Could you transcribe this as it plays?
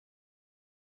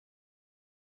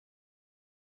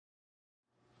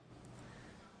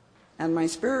And my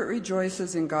spirit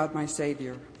rejoices in God my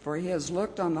Savior, for he has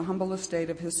looked on the humble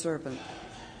estate of his servant.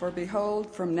 For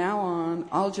behold, from now on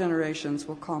all generations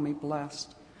will call me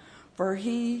blessed. For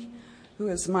he who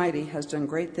is mighty has done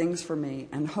great things for me,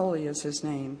 and holy is his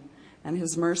name. And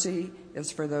his mercy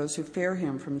is for those who fear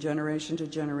him from generation to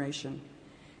generation.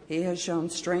 He has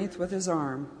shown strength with his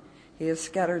arm. He has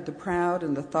scattered the proud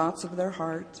in the thoughts of their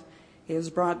heart. He has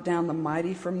brought down the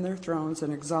mighty from their thrones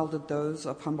and exalted those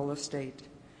of humble estate.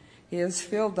 He has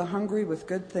filled the hungry with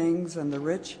good things, and the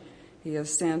rich he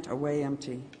has sent away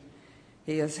empty.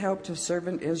 He has helped his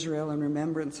servant Israel in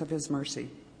remembrance of his mercy,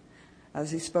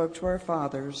 as he spoke to our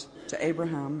fathers, to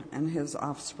Abraham and his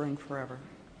offspring forever.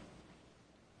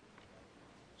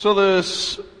 So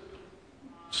this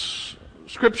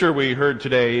scripture we heard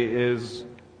today is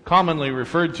commonly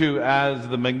referred to as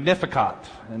the Magnificat,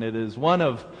 and it is one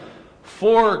of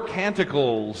 4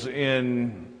 canticles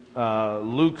in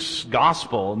Luke's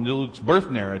gospel, Luke's birth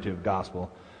narrative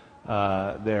gospel.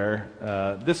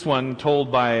 This one told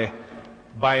by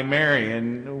Mary,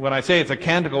 and when I say it's a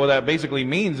canticle, what that basically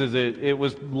means is it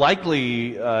was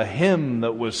likely a hymn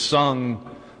that was sung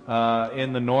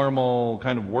in the normal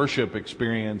kind of worship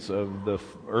experience of the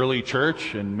early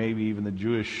church and maybe even the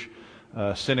Jewish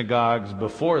synagogues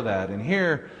before that. And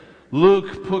here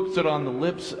Luke puts it on the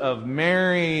lips of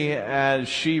Mary as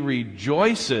she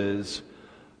rejoices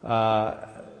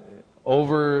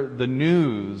over the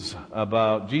news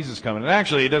about Jesus coming. And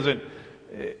actually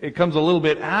it comes a little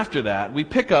bit after that. We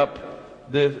pick up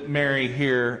Mary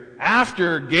here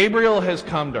after Gabriel has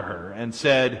come to her and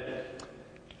said,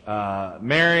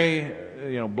 Mary,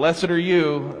 blessed are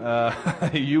you.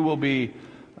 You will be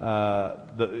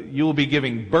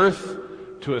giving birth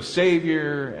to a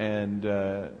Savior, and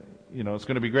it's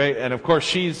going to be great. And of course,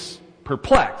 she's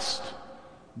perplexed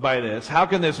by this. How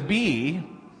can this be?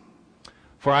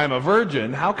 For I am a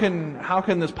virgin. How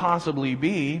can this possibly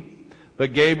be?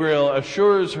 But Gabriel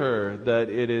assures her that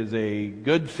it is a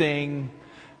good thing,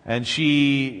 and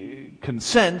she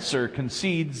consents or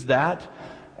concedes that,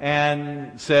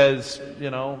 and says,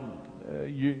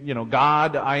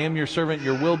 God, I am your servant,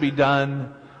 your will be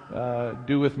done,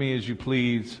 do with me as you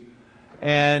please.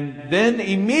 And then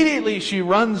immediately she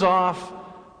runs off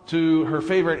to her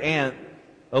favorite aunt,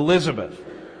 Elizabeth,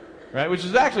 right? Which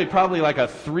is actually probably like a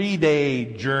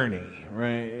 3-day journey,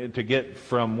 right? To get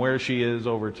from where she is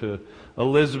over to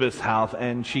Elizabeth's house.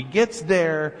 And she gets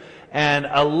there, and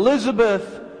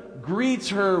Elizabeth greets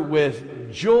her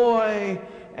with joy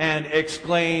and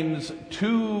exclaims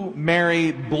to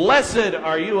Mary, "Blessed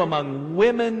are you among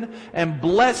women, and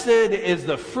blessed is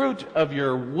the fruit of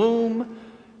your womb.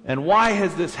 And why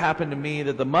has this happened to me,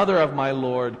 that the mother of my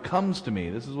Lord comes to me?"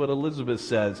 This is what Elizabeth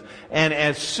says. "And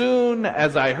as soon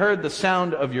as I heard the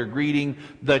sound of your greeting,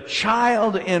 the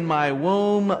child in my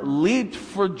womb leaped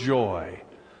for joy."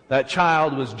 That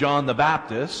child was John the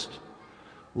Baptist.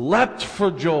 Leapt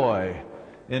for joy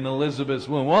in Elizabeth's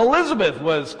womb. Well, Elizabeth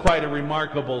was quite a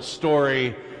remarkable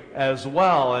story as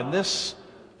well. And this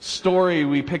story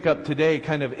we pick up today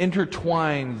kind of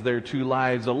intertwines their two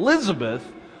lives. Elizabeth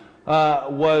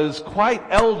was quite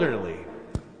elderly,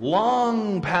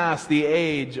 long past the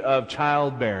age of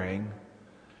childbearing,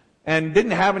 and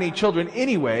didn't have any children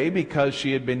anyway because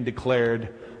she had been declared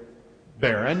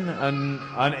barren,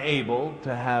 unable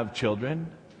to have children.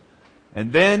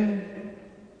 And then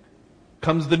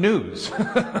comes the news.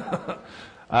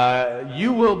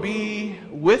 You will be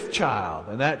with child,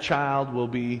 and that child will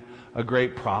be a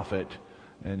great prophet.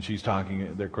 And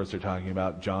they're talking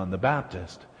about John the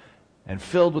Baptist. And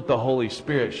filled with the Holy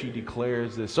Spirit, she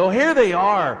declares this. So here they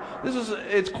are.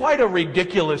 It's quite a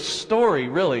ridiculous story,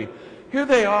 really. Here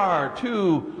they are,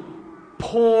 2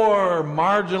 poor,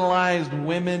 marginalized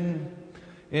women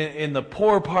in the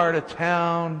poor part of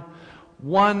town.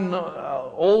 One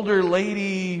older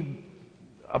lady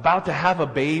about to have a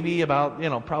baby, about,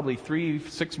 probably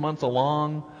 3-6 months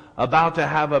along, about to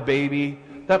have a baby.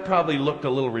 That probably looked a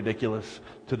little ridiculous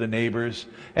to the neighbors.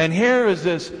 And here is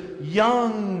this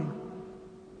young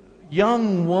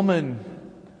woman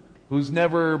who's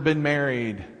never been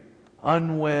married,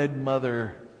 unwed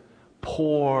mother,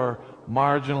 poor,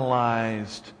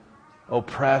 marginalized,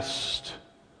 oppressed.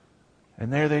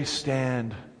 And there they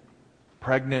stand,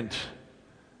 pregnant,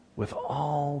 with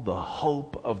all the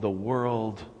hope of the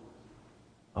world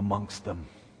amongst them.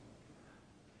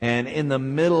 And in the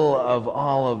middle of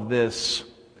all of this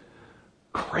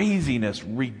craziness,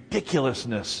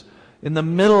 ridiculousness, in the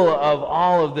middle of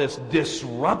all of this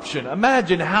disruption,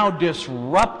 imagine how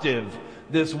disruptive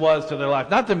this was to their life.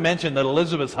 Not to mention that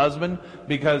Elizabeth's husband,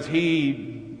 because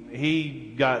he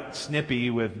he got snippy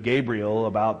with Gabriel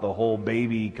about the whole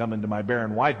baby coming to my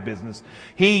barren wife business.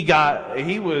 He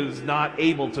was not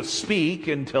able to speak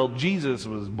until Jesus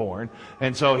was born,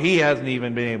 and so he hasn't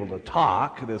even been able to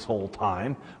talk this whole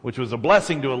time, which was a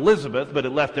blessing to Elizabeth, but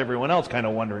it left everyone else kind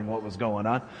of wondering what was going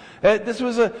on. There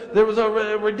was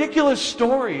a ridiculous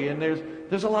story, and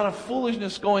there's a lot of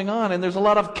foolishness going on, and there's a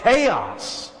lot of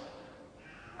chaos.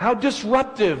 How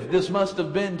disruptive this must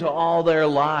have been to all their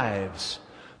lives.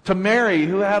 To Mary,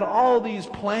 who had all these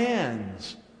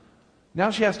plans. Now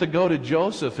she has to go to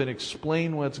Joseph and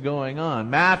explain what's going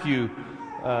on. Matthew,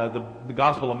 the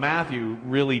Gospel of Matthew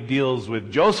really deals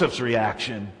with Joseph's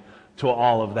reaction to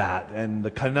all of that and the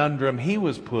conundrum he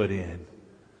was put in.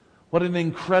 What an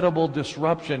incredible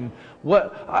disruption.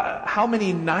 How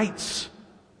many nights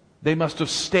they must have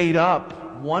stayed up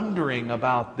wondering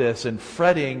about this and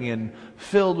fretting and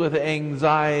filled with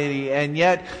anxiety. And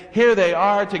yet, here they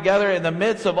are together in the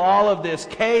midst of all of this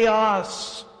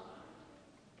chaos.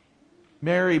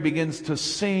 Mary begins to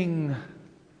sing,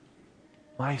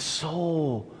 "My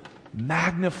soul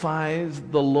magnifies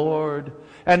the Lord,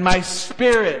 and my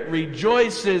spirit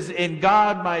rejoices in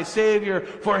God my Savior,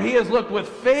 for he has looked with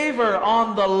favor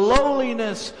on the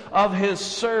lowliness of his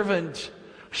servant.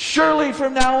 Surely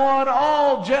from now on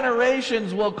all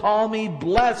generations will call me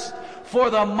blessed, for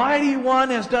the Mighty One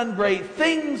has done great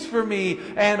things for me,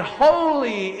 and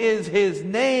holy is his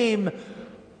name."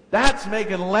 That's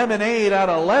making lemonade out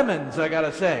of lemons, I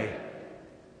gotta say.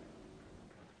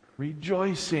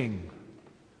 Rejoicing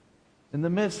in the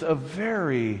midst of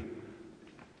very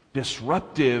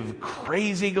disruptive,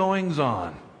 crazy goings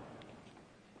on.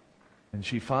 And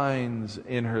she finds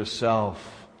in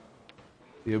herself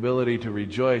the ability to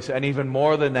rejoice, and even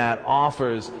more than that,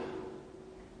 offers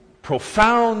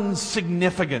profound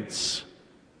significance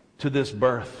to this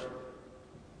birth.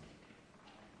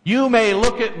 You may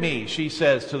look at me, she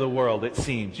says to the world, it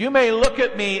seems. You may look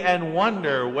at me and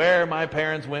wonder where my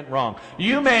parents went wrong.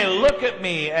 You may look at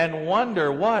me and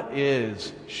wonder, what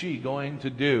is she going to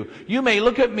do? You may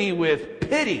look at me with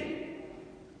pity.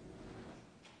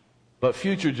 But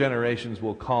future generations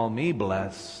will call me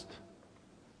blessed.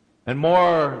 And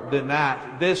more than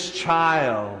that, this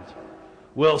child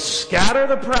will scatter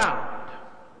the proud,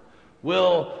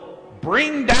 will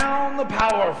bring down the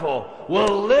powerful,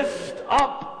 will lift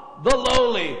up the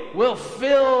lowly, will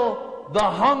fill the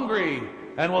hungry,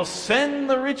 and will send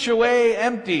the rich away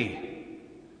empty,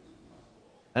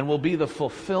 and will be the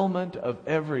fulfillment of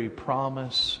every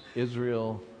promise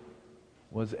Israel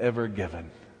was ever given.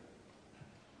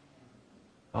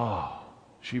 Oh,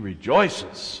 she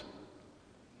rejoices.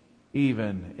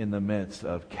 Even in the midst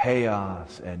of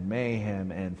chaos and mayhem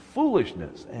and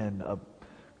foolishness and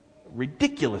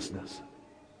ridiculousness.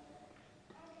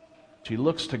 She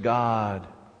looks to God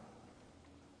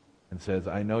and says,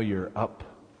 I know you're up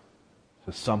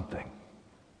to something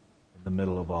in the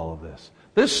middle of all of this.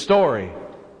 This story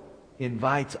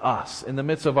invites us in the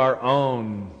midst of our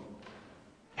own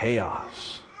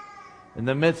chaos, in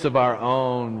the midst of our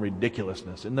own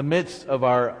ridiculousness, in the midst of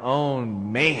our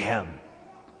own mayhem,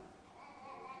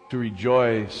 to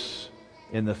rejoice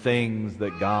in the things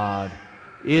that God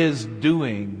is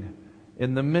doing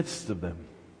in the midst of them.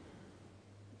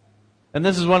 And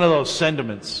this is one of those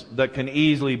sentiments that can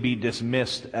easily be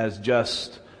dismissed as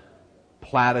just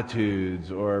platitudes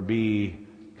or be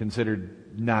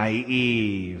considered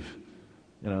naive.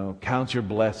 You know, count your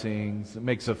blessings. It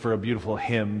makes for a beautiful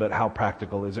hymn, but how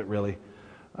practical is it really?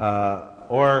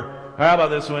 Or how about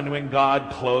this one? When God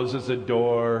closes a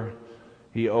door,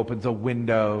 He opens a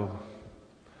window,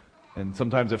 and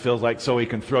sometimes it feels like so He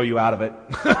can throw you out of it.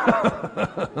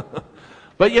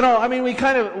 But you know, I mean,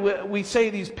 we say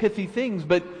these pithy things,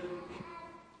 but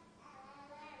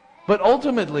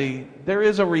ultimately there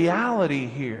is a reality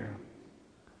here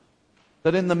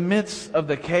that in the midst of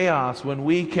the chaos, when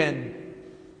we can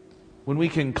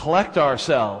collect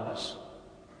ourselves,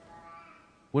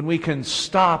 when we can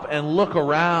stop and look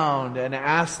around and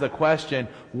ask the question,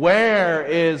 where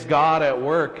is God at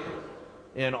work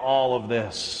in all of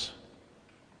this?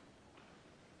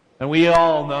 And we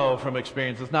all know from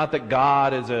experience, it's not that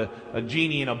God is a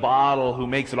genie in a bottle who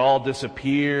makes it all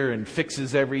disappear and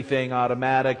fixes everything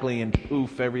automatically and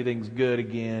poof, everything's good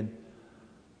again.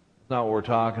 That's not what we're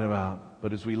talking about.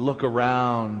 But as we look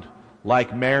around,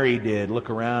 like Mary did,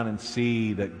 look around and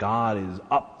see that God is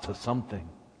up to something,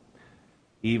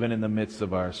 even in the midst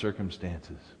of our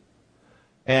circumstances.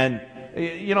 And,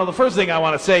 you know, the first thing I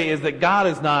want to say is that God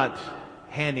is not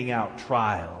handing out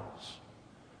trials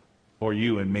for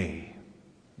you and me.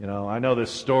 You know, I know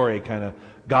this story kind of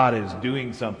God is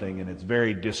doing something and it's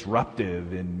very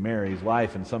disruptive in Mary's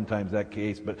life, and sometimes that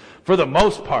case. But for the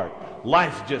most part,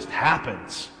 life just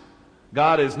happens.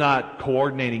 God is not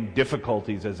coordinating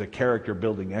difficulties as a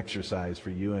character-building exercise for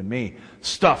you and me.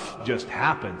 Stuff just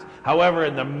happens. However,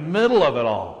 in the middle of it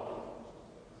all,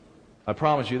 I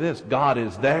promise you this, God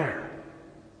is there.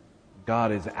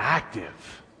 God is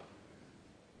active.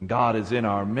 God is in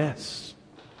our midst,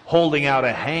 holding out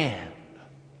a hand,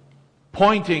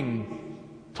 pointing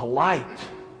to light,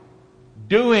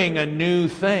 doing a new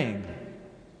thing,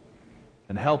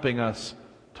 and helping us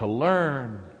to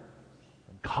learn,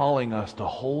 and calling us to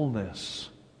wholeness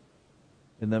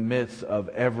in the midst of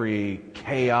every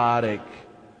chaotic,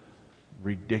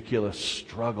 ridiculous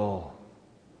struggle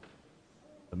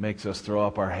that makes us throw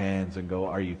up our hands and go,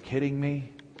 "Are you kidding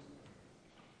me?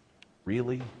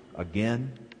 Really?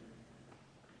 Again?"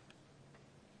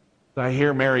 I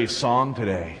hear Mary's song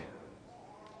today.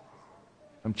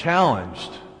 I'm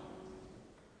challenged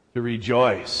to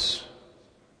rejoice.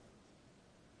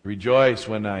 Rejoice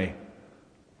when I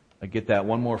get that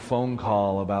one more phone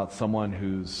call about someone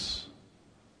who's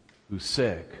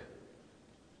sick.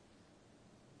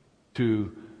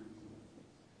 To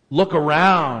look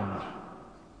around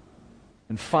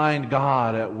and find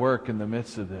God at work in the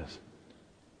midst of this.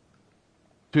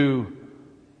 To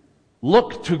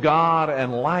look to God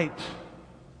and light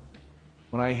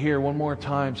when I hear one more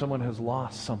time someone has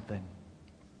lost something.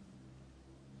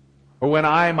 Or when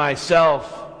I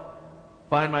myself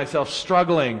find myself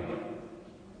struggling.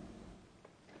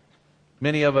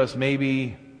 Many of us may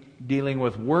be dealing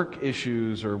with work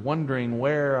issues or wondering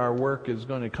where our work is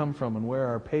going to come from and where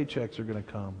our paychecks are going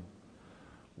to come.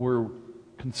 We're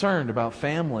concerned about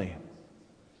family.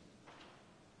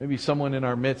 Maybe someone in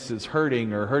our midst is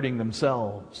hurting or hurting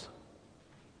themselves.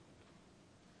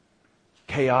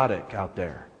 Chaotic out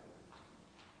there.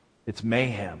 It's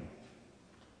mayhem.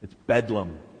 It's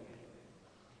bedlam.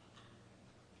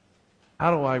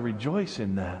 How do I rejoice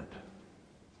in that?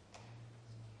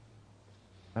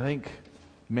 I think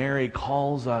Mary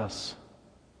calls us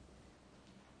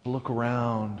to look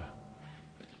around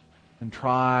and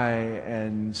try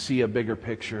and see a bigger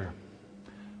picture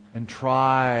and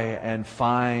try and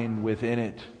find within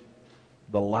it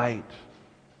the light.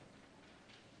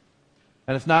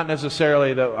 And it's not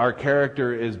necessarily that our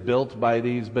character is built by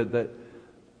these, but that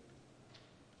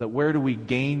where do we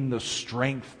gain the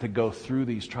strength to go through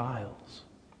these trials?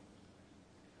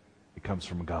 It comes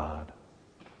from God.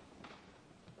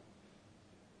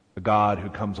 A God who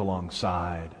comes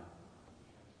alongside.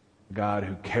 A God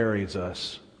who carries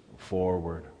us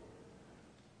forward.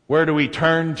 Where do we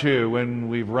turn to when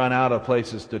we've run out of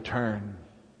places to turn?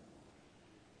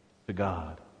 To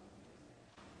God.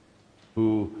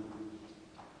 Who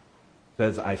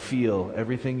says, "I feel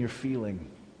everything you're feeling.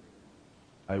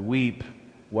 I weep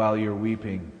while you're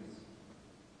weeping.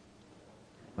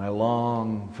 I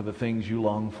long for the things you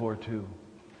long for too.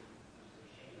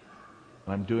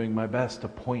 And I'm doing my best to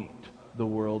point the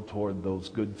world toward those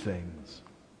good things."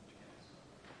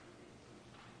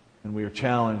 And we are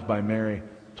challenged by Mary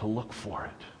to look for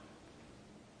it.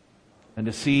 And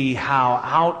to see how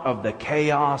out of the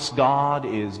chaos God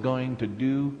is going to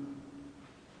do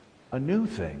a new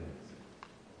thing.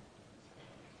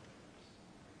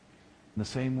 In the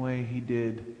same way He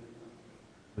did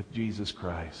with Jesus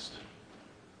Christ.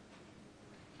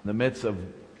 In the midst of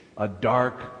a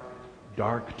dark,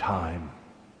 dark time,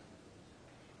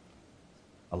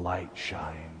 a light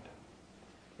shined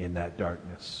in that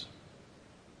darkness.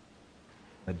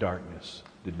 The darkness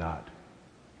did not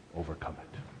overcome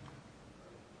it.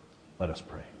 Let us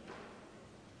pray.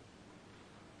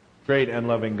 Great and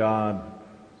loving God,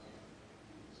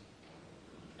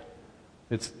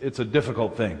 it's a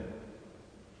difficult thing.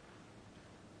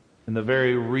 In the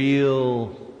very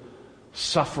real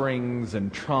sufferings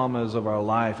and traumas of our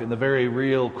life, in the very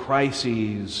real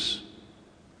crises,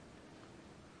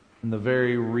 in the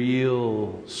very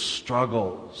real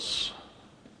struggles,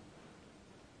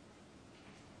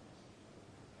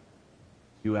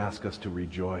 You ask us to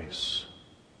rejoice.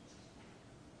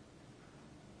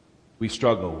 We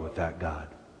struggle with that, God.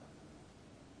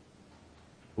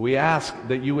 We ask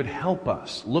that You would help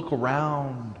us look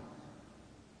around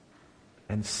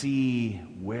and see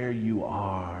where You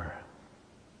are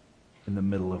in the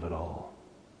middle of it all,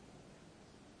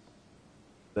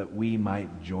 that we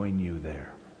might join You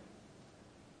there,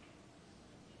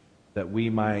 that we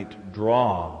might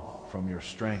draw from Your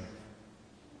strength,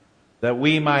 that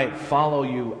we might follow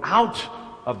You out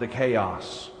of the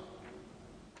chaos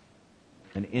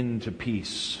and into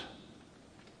peace,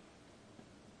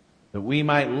 that we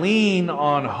might lean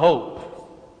on hope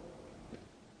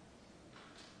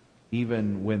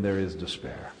even when there is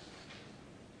despair.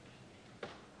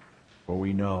 For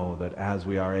we know that as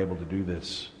we are able to do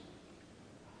this,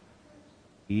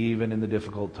 even in the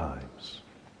difficult times,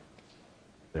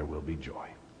 there will be joy.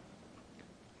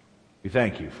 We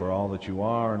thank you for all that you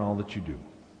are and all that you do.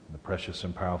 In the precious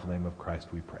and powerful name of Christ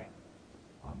we pray.